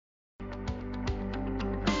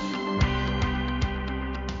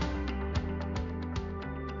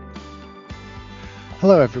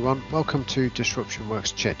Hello everyone, welcome to Disruption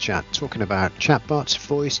Works Chit Chat, talking about chatbots,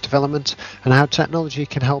 voice development, and how technology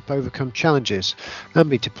can help overcome challenges and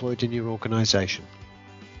be deployed in your organization.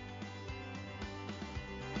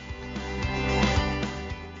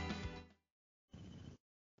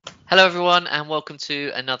 Hello everyone, and welcome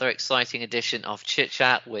to another exciting edition of Chit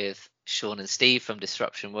Chat with Sean and Steve from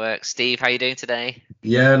Disruption Works. Steve, how are you doing today?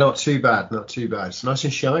 Yeah, not too bad, not too bad. It's nice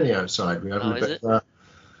and shiny outside. We're having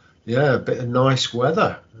a bit of nice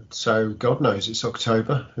weather. So God knows it's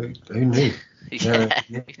October. Who knew? Yeah.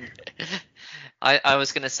 I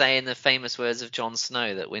was going to say, in the famous words of Jon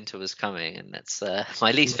Snow, that winter was coming, and that's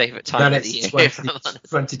my least favourite time of the year.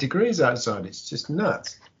 20 degrees outside. It's just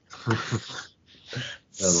nuts.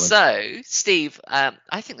 So, Steve,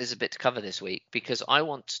 I think there's a bit to cover this week because I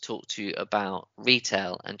want to talk to you about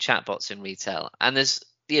retail and chatbots in retail. And there's,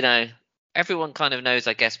 everyone kind of knows,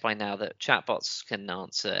 I guess, by now that chatbots can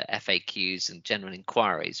answer FAQs and general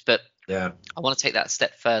inquiries. But yeah, I want to take that a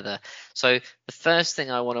step further. So the first thing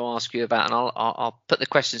I want to ask you about, and I'll put the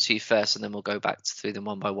questions to you first, and then we'll go back through them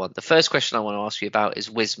one by one. The first question I want to ask you about is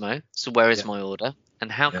Wizmo. So where is my order, and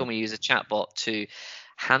how can we use a chatbot to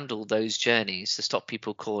handle those journeys to stop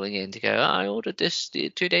people calling in to go, I ordered this 2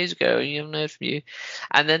 days ago and you haven't heard from you.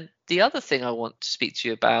 And then the other thing I want to speak to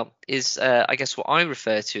you about is I guess what I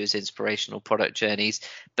refer to as inspirational product journeys,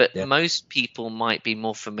 but most people might be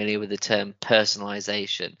more familiar with the term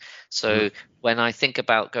personalization. So when I think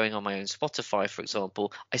about going on my own Spotify, for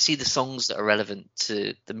example, I see the songs that are relevant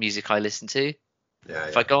to the music I listen to.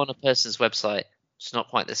 If I go on a person's website, it's not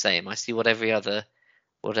quite the same. I see what every other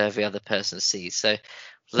person sees. So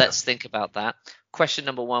let's think about that. Question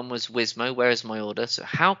number one was Wizmo, where is my order? So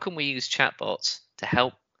how can we use chatbots to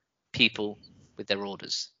help people with their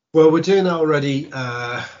orders? Well, we're doing that already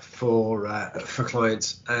for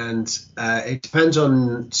clients, and it depends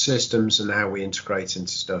on systems and how we integrate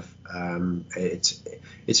into stuff.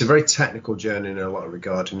 It's a very technical journey in a lot of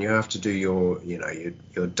regard, and you have to do your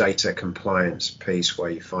data compliance piece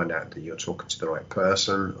where you find out that you're talking to the right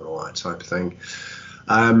person and all that type of thing.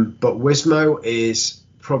 But Wizmo is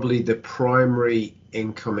probably the primary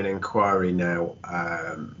incoming inquiry now,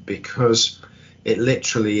 because it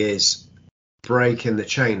literally is breaking the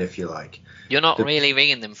chain, if you like. You're not really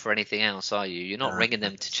ringing them for anything else, are you? You're not ringing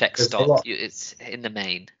them to check stock. It's in the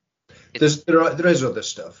main. There is other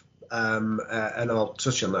stuff, and I'll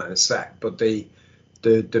touch on that in a sec. But the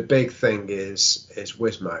big thing is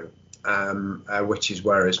Wizmo, which is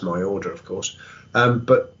where is my order, of course.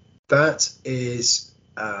 But that is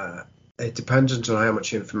dependent on how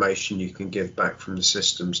much information you can give back from the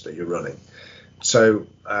systems that you're running. So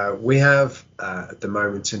we have at the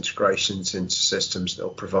moment integrations into systems that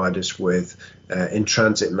will provide us with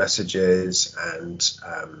in-transit messages, and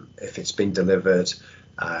if it's been delivered,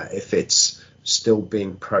 if it's still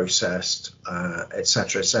being processed,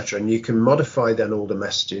 etc., etc. And you can modify then all the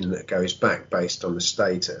messaging that goes back based on the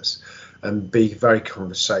status and be very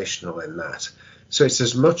conversational in that. So it's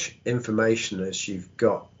as much information as you've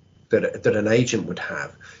got that an agent would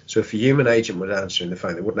have. So if a human agent would answer in the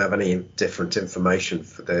phone, they wouldn't have any different information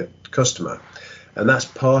for the customer. And that's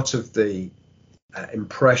part of the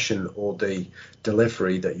impression or the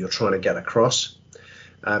delivery that you're trying to get across,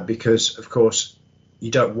 because, of course, you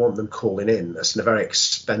don't want them calling in. That's a very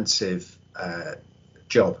expensive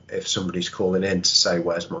job if somebody's calling in to say,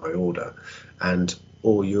 where's my order? And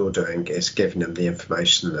all you're doing is giving them the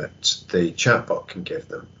information that the chatbot can give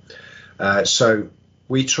them. So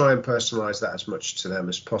we try and personalize that as much to them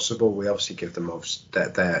as possible. We obviously give them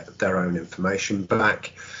their own information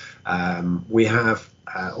back. We have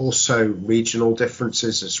also regional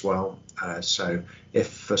differences as well. So if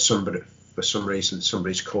for some reason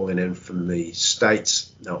somebody's calling in from the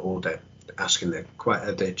States, or they're asking the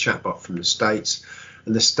chatbot from the States,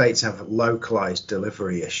 and the States have localized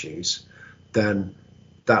delivery issues, then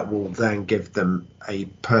that will then give them a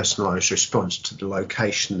personalized response to the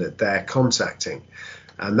location that they're contacting.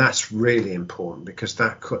 And that's really important because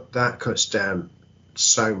that cuts down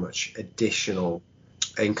so much additional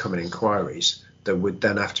incoming inquiries that would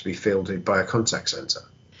then have to be fielded by a contact center.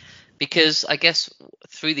 Because I guess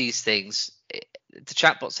through these things, the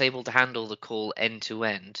chatbot's able to handle the call end to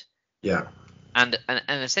end. Yeah. And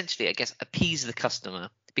essentially, I guess, appease the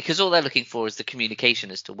customer, because all they're looking for is the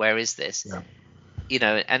communication as to where is this. Yeah.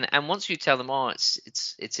 And once you tell them,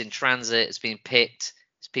 it's in transit, it's being picked,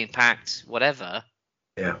 it's being packed, whatever.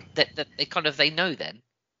 Yeah. That they know then.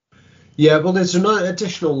 Yeah, well, there's an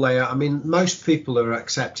additional layer. I mean, most people are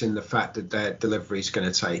accepting the fact that their delivery is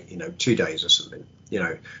going to take, 2 days or something.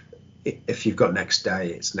 If you've got next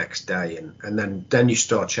day, it's next day, and then you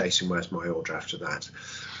start chasing where's my order after that.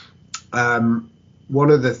 one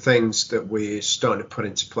of the things that we're starting to put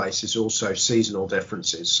into place is also seasonal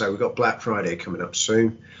differences. So we've got Black Friday coming up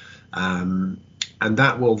soon, and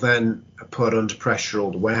that will then put under pressure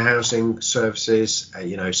all the warehousing services.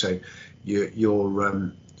 So your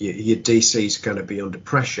DC is going to be under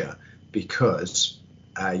pressure because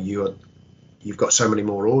you've got so many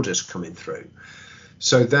more orders coming through.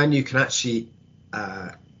 So then you can actually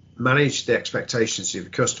manage the expectations of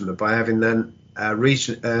your customer by having then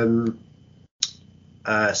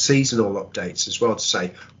seasonal updates as well, to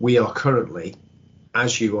say we are currently,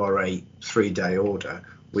 as you are a 3-day order,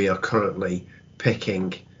 we are currently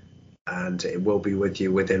picking and it will be with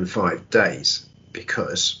you within 5 days,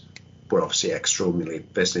 because we're obviously extraordinarily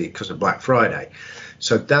busy because of Black Friday.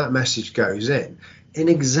 So that message goes in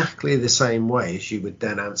exactly the same way as you would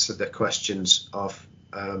then answer the questions of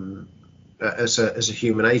as a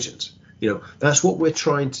human agent. That's what we're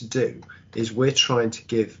trying to do, is we're trying to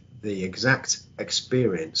give the exact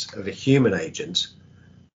experience of a human agent,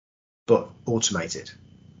 but automated.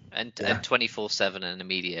 And 24/7 and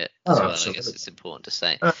immediate as well, absolutely. I guess it's important to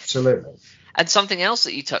say. Absolutely. And something else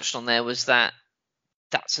that you touched on there was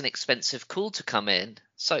that's an expensive call to come in.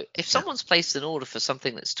 So if someone's placed an order for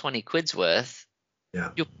something that's 20 quid's worth,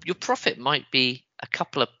 your profit might be a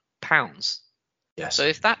couple of pounds. Yes. So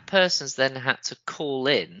if that person's then had to call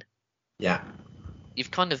in,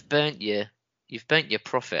 you've kind of burnt your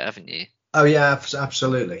profit, haven't you? Oh yeah,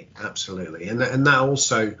 absolutely, and that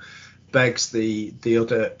also begs the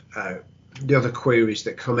other queries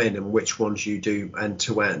that come in, and which ones you do end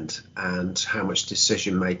to end, and how much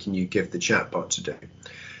decision making you give the chatbot to do,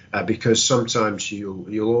 because sometimes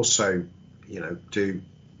you'll also do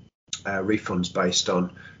refunds based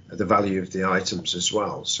on the value of the items as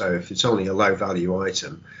well. So if it's only a low value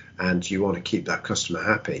item and you want to keep that customer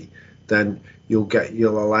happy, then you'll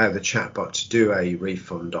allow the chatbot to do a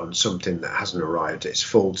refund on something that hasn't arrived. It's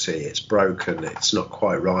faulty, it's broken, it's not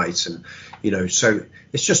quite right, and so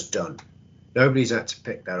it's just done. Nobody's had to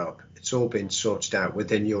pick that up. It's all been sorted out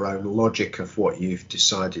within your own logic of what you've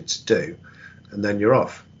decided to do, and then you're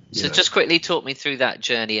off. So just quickly talk me through that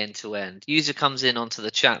journey end to end. User comes in onto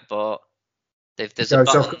the chatbot. There's a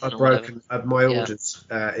button. I've broken my orders.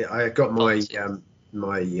 I got my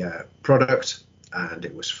product and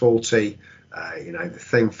it was faulty. The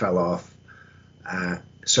thing fell off.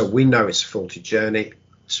 So we know it's a faulty journey.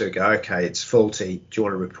 So we go, okay, it's faulty. Do you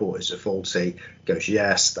want to report as a faulty? Goes,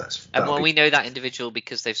 yes. And well, we know that individual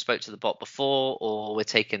because they've spoke to the bot before, or we're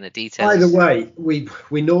taking the details. Either way, we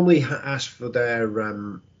normally ask for their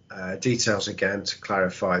details again to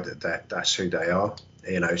clarify that that's who they are.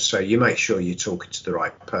 So you make sure you're talking to the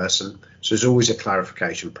right person. So there's always a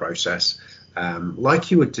clarification process, like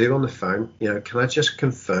you would do on the phone. Can I just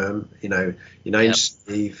confirm? Your name's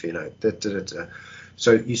Steve.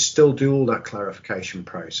 So you still do all that clarification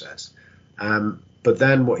process. But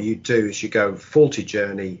then what you do is you go faulty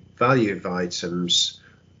journey, value of items.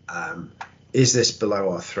 Is this below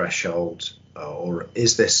our threshold, or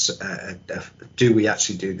is this? Do we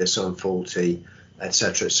actually do this on faulty,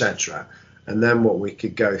 etc., etc. And then what we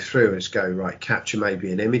could go through is go, right, capture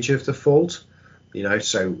maybe an image of the fault,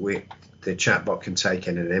 so the chatbot can take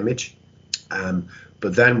in an image.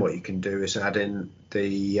 But then what you can do is add in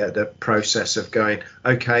the process of going,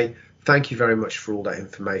 okay, thank you very much for all that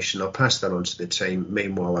information. I'll pass that on to the team.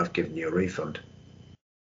 Meanwhile, I've given you a refund.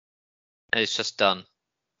 And it's just done.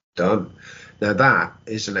 Done. Now that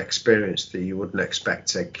is an experience that you wouldn't expect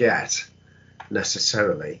to get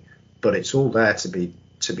necessarily, but it's all there to be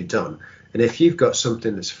done. And if you've got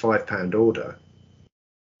something that's a £5 order,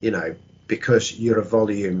 because you're a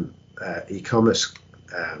volume e-commerce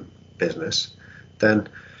business, then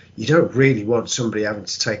you don't really want somebody having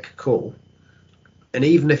to take a call. And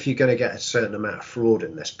even if you're going to get a certain amount of fraud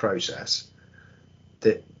in this process,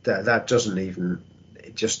 that doesn't even,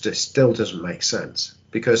 it still doesn't make sense,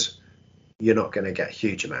 because you're not going to get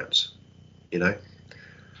huge amounts,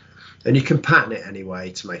 And you can pattern it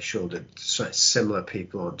anyway to make sure that similar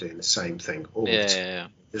people aren't doing the same thing all the time. Yeah.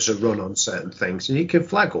 There's a run on certain things, and you can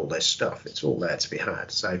flag all this stuff. It's all there to be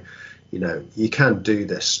had. So, you can do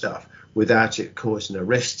this stuff without it causing a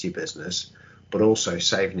risk to your business, but also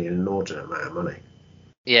saving you an inordinate amount of money.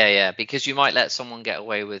 Yeah, because you might let someone get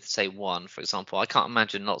away with, say, one, for example. I can't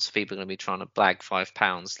imagine lots of people are going to be trying to blag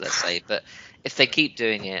 £5, let's say. But if they keep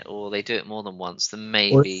doing it, or they do it more than once, then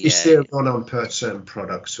maybe. Or you see a run on per certain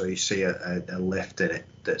products, or you see a lift in it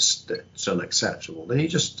that's unacceptable, then you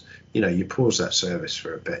just, you pause that service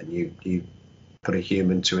for a bit, and you put a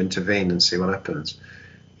human to intervene and see what happens.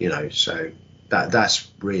 So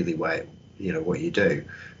that's really where what you do.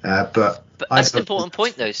 But that's an important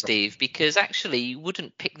point, though, Steve, because actually you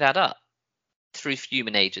wouldn't pick that up. through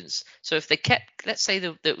human agents. So if they kept, let's say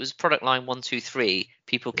that was product line 123,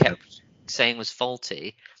 people kept saying was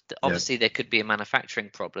faulty, that obviously there could be a manufacturing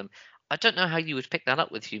problem. I don't know how you would pick that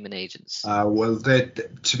up with human agents. Well,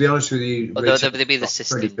 to be honest with you, there'd be the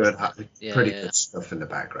system. Pretty good stuff in the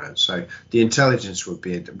background. So the intelligence would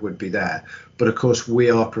be there, but of course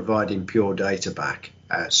we are providing pure data back.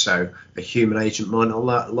 So a human agent might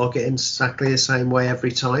not log it in exactly the same way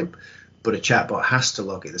every time, but a chatbot has to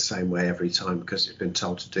log it the same way every time because it's been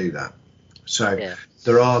told to do that. So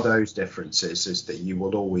there are those differences, is that you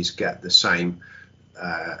will always get the same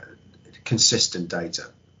consistent data.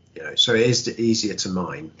 So it is easier to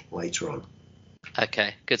mine later on.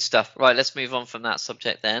 Okay, good stuff. Right, let's move on from that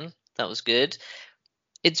subject then. That was good.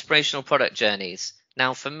 Inspirational product journeys.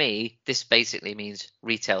 Now, for me, this basically means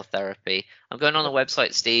retail therapy. I'm going on the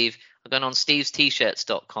website, Steve. I'm going on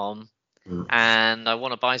stevestshirts.com, and I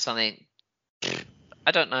want to buy something.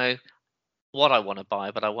 I don't know what I want to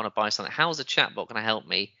buy, but I want to buy something. How is a chatbot going to help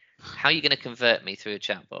me? How are you going to convert me through a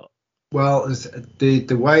chatbot? Well,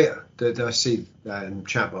 the way that I see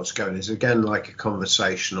chatbots going is, again, like a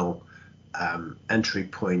conversational entry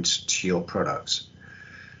point to your products.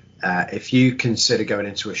 If you consider going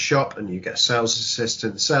into a shop and you get a sales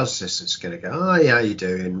assistant, the sales assistant's going to go, "Oh, yeah, how you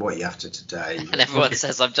doing? What are you after today?" And everyone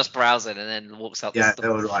says, "I'm just browsing," and then walks out the store.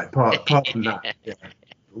 Yeah, they're right. Apart from that,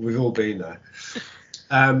 we've all been there.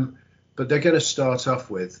 But they're going to start off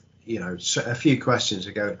with, a few questions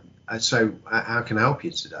to go. So how can I help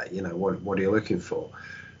you today? What are you looking for?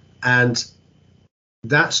 And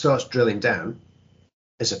that starts drilling down.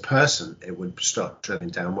 As a person, it would start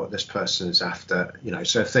drilling down what this person is after.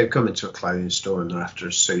 So if they've come into a clothing store and they're after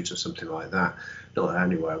a suit or something like that, not that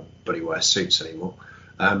anybody wears suits anymore,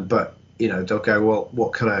 but they'll go, well,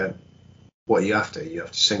 what are you after? Are you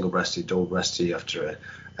after single-breasted, double-breasted? Are you after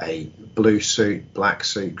a blue suit, black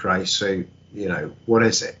suit, grey suit? What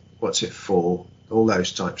is it? What's it for? All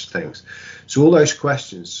those types of things. So all those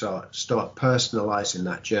questions start personalizing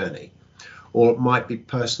that journey, or it might be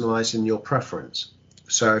personalizing your preference.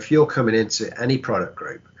 So if you're coming into any product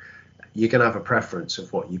group, you're going to have a preference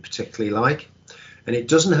of what you particularly like. And it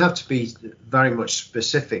doesn't have to be very much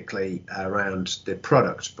specifically around the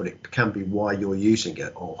product, but it can be why you're using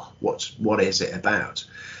it or what is it about.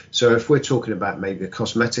 So if we're talking about maybe a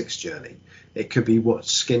cosmetics journey, it could be what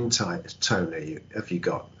skin tone have you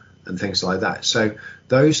got, and things like that. So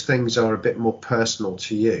those things are a bit more personal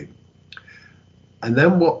to you. And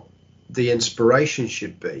then what the inspiration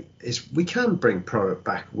should be is, we can bring product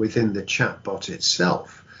back within the chatbot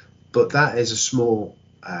itself, but that is a small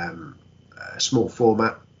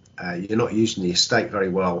format. You're not using the estate very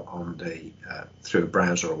well on through a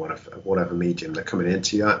browser or whatever medium they're coming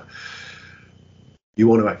into that. You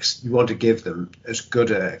want to give them as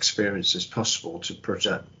good an experience as possible to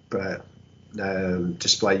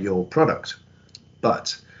display your product.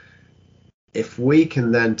 But if we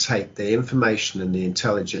can then take the information and the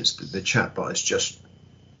intelligence that the chatbot has just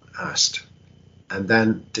asked, and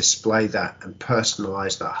then display that and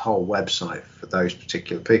personalize that whole website for those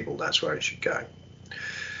particular people, that's where it should go.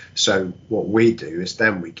 So what we do is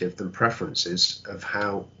then we give them preferences of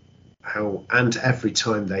how and every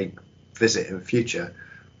time they visit in future,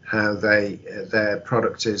 how their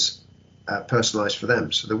product is personalized for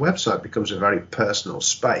them. So the website becomes a very personal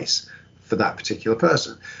space for that particular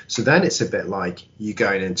person. So then it's a bit like you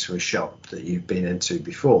going into a shop that you've been into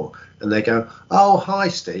before, and they go, "Oh, hi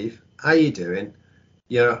Steve, how you doing?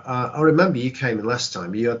 I remember you came in last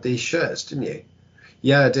time. You had these shirts, didn't you?"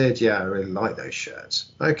 "Yeah, I did. Yeah, I really like those shirts."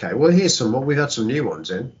 "Okay, well, here's some more. We've had some new ones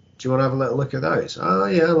in. Do you want to have a little look at those?" "Oh,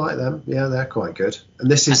 yeah, I like them. Yeah, they're quite good." And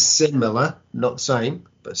this is similar, not the same,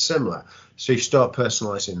 but similar. So you start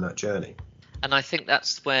personalizing that journey. And I think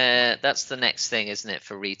that's the next thing, isn't it,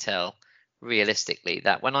 for retail, realistically,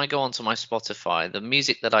 that when I go onto my Spotify, the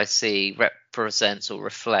music that I see represents or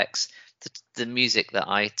reflects the music that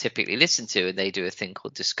I typically listen to. And they do a thing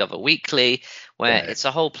called Discover Weekly, where it's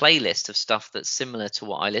a whole playlist of stuff that's similar to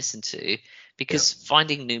what I listen to, because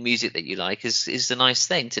finding new music that you like is a nice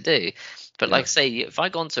thing to do. But like I say, if I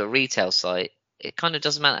go onto a retail site, it kind of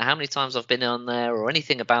doesn't matter how many times I've been on there or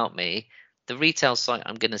anything about me. The retail site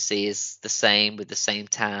I'm going to see is the same, with the same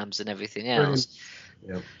tabs and everything else.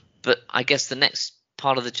 Yeah. But I guess the next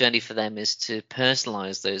part of the journey for them is to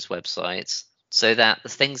personalize those websites so that the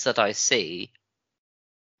things that I see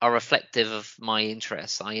are reflective of my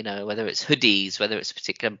interests. Whether it's hoodies, whether it's a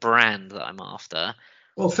particular brand that I'm after.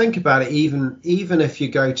 Well, think about it. Even if you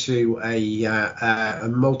go to a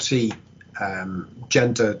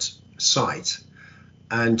multi-gendered site,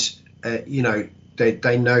 and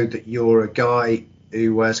they know that you're a guy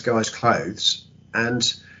who wears guys' clothes,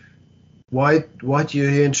 and why do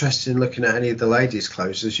you interested in looking at any of the ladies'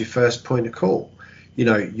 clothes as your first point of call? You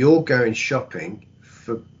know, you're going shopping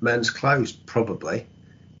for men's clothes probably,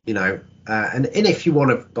 you know, and if you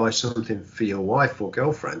want to buy something for your wife or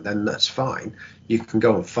girlfriend, then that's fine. You can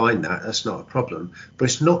go and find that. That's not a problem. But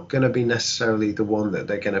it's not going to be necessarily the one that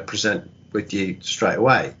they're going to present with you straight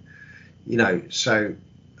away. You know, so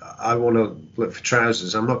I want to look for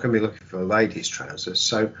trousers. I'm not going to be looking for ladies' trousers.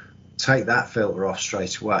 So take that filter off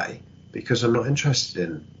straight away, because I'm not interested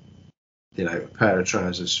in, you know, a pair of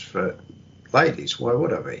trousers for ladies. Why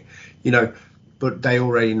would I be? You know, but they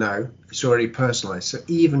already know, it's already personalized. So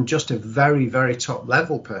even just a very, very top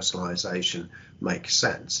level personalization makes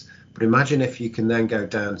sense. But imagine if you can then go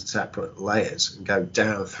down to separate layers and go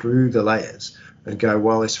down through the layers and go,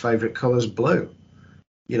 well, his favorite color is blue.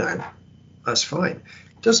 You know, that's fine.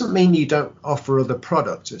 Doesn't mean you don't offer other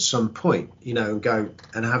products at some point, you know, and go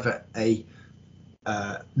and have a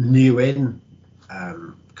new in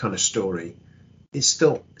kind of story. It's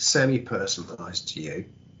still semi-personalized to you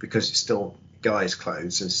because it's still guys'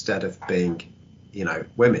 clothes instead of being, you know,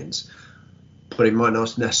 women's. But it might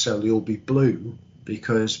not necessarily all be blue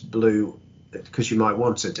because you might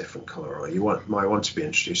want a different color, or might want to be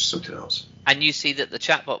introduced to something else. And you see that the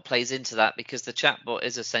chatbot plays into that, because the chatbot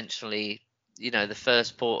is essentially, you know, the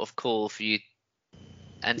first port of call for you,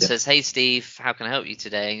 and says, "Hey Steve, how can I help you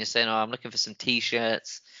today?" And you're saying, "Oh, I'm looking for some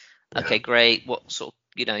t-shirts." Okay, great. What sort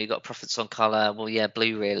of, you know, you got preference on color? Well, yeah,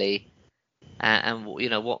 blue really. And you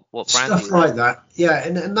know, what brand? Stuff like that. Yeah,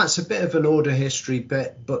 and that's a bit of an order history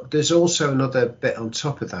bit, but there's also another bit on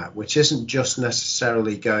top of that, which isn't just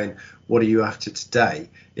necessarily going, "What are you after today?"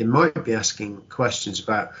 It might be asking questions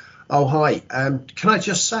about, "Oh, hi, can I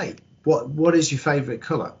just say, what is your favorite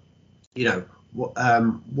color? You know,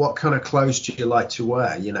 what kind of clothes do you like to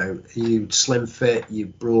wear? You know, are you slim fit, you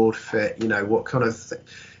broad fit, you know, what kind of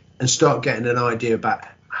and start getting an idea about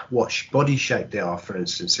what body shape they are, for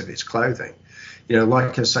instance, if it's clothing. You know,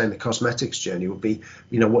 like I was saying, the cosmetics journey would be,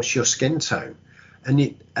 you know, what's your skin tone?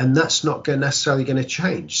 And that's not necessarily going to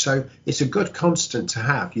change. So it's a good constant to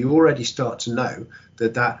have. You already start to know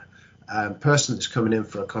that person that's coming in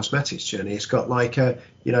for a cosmetics journey has got like a,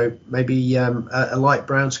 you know, maybe a light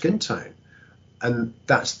brown skin tone. And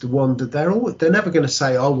that's the one that they're never going to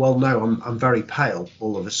say, "Oh, well, no, I'm very pale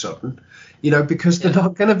all of a sudden," you know, because they're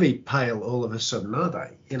not going to be pale all of a sudden, are they?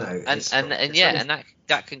 You know, and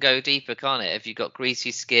that can go deeper, can't it? If you've got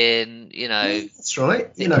greasy skin, you know, that's right.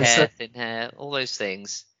 You know, thin hair, all those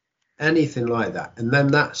things. Anything like that, and then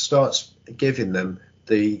that starts giving them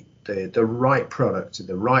the right product at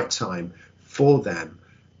the right time for them,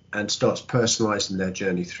 and starts personalizing their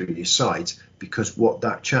journey through your site, because what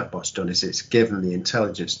that chatbot's done is it's given the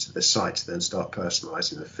intelligence to the site to then start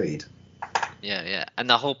personalizing the feed. Yeah. And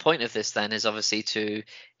the whole point of this then is obviously to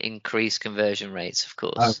increase conversion rates, of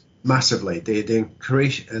course. Massively. The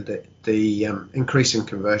increase in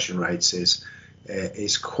conversion rates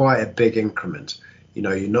is quite a big increment. You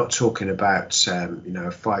know, you're not talking about you know,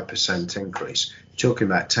 a 5% increase. You're talking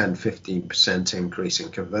about 10-15% increase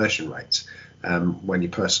in conversion rates when you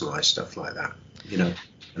personalize stuff like that. You know,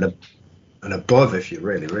 and above if you're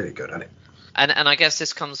really, really good at it. And I guess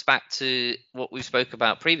this comes back to what we spoke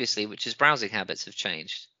about previously, which is browsing habits have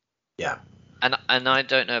changed. Yeah. And I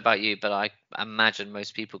don't know about you, but I imagine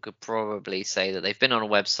most people could probably say that they've been on a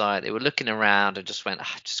website, they were looking around and just went,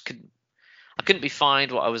 I couldn't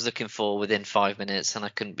find what I was looking for within 5 minutes, and I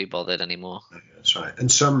couldn't be bothered anymore. That's right.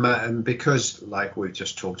 And some, because like we've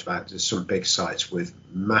just talked about, there's some big sites with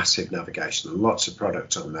massive navigation, lots of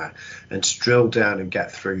product on there, and to drill down and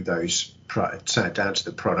get through those down to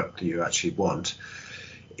the product that you actually want,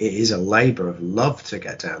 it is a labor of love to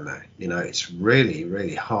get down there. You know, it's really,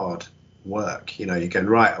 really hard work. You know, you can,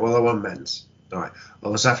 right, well, I want men's. Right. I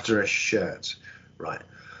was after a shirt. Right.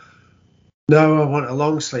 No, I want a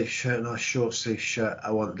long sleeve shirt, not a short sleeve shirt.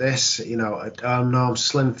 I want this, you know, no, I'm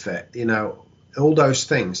slim fit, you know, all those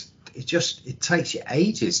things. It takes you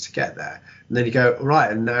ages to get there. And then you go, right,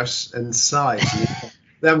 and now, and size, and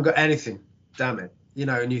they haven't got anything, damn it. You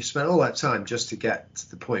know, and you spend all that time just to get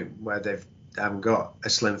to the point where they haven't got a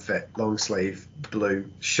slim fit, long sleeve, blue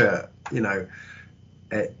shirt, you know,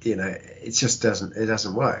 it just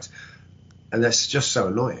doesn't work. And that's just so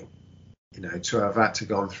annoying. You know, to have had to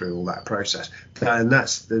gone through all that process, and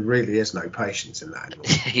there really is no patience in that anymore.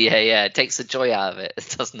 yeah, it takes the joy out of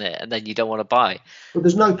it, doesn't it? And then you don't want to buy. But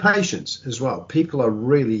there's no patience as well. People are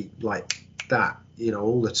really like that, you know,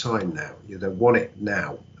 all the time now. They want it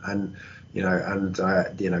now, and you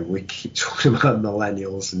know, we keep talking about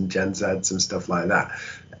millennials and Gen Zs and stuff like that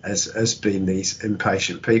as being these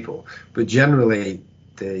impatient people, but generally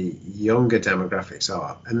the younger demographics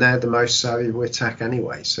are, and they're the most savvy with tech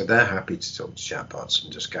anyway, so they're happy to talk to chatbots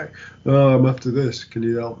and just go, "Oh, I'm after this. Can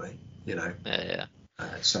you help me?" Yeah.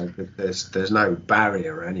 So there's no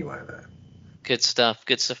barrier anywhere there. Good stuff.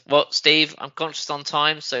 Well, Steve, I'm conscious on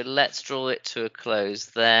time, so let's draw it to a close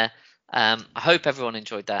there. I hope everyone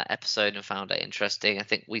enjoyed that episode and found it interesting. I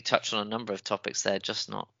think we touched on a number of topics there, just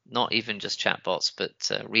not even just chatbots, but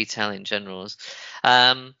retail in general.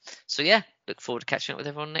 So yeah, look forward to catching up with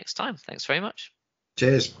everyone next time. Thanks very much.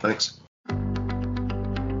 Cheers. Thanks.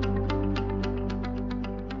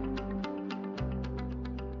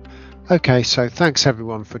 Okay, so thanks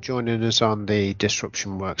everyone for joining us on the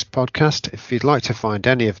Disruption Works podcast. If you'd like to find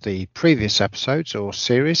any of the previous episodes or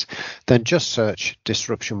series, then just search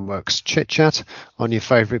Disruption Works Chit Chat on your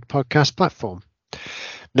favourite podcast platform.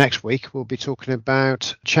 Next week, we'll be talking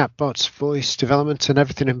about chatbots, voice development, and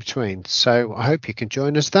everything in between. So I hope you can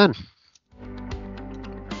join us then.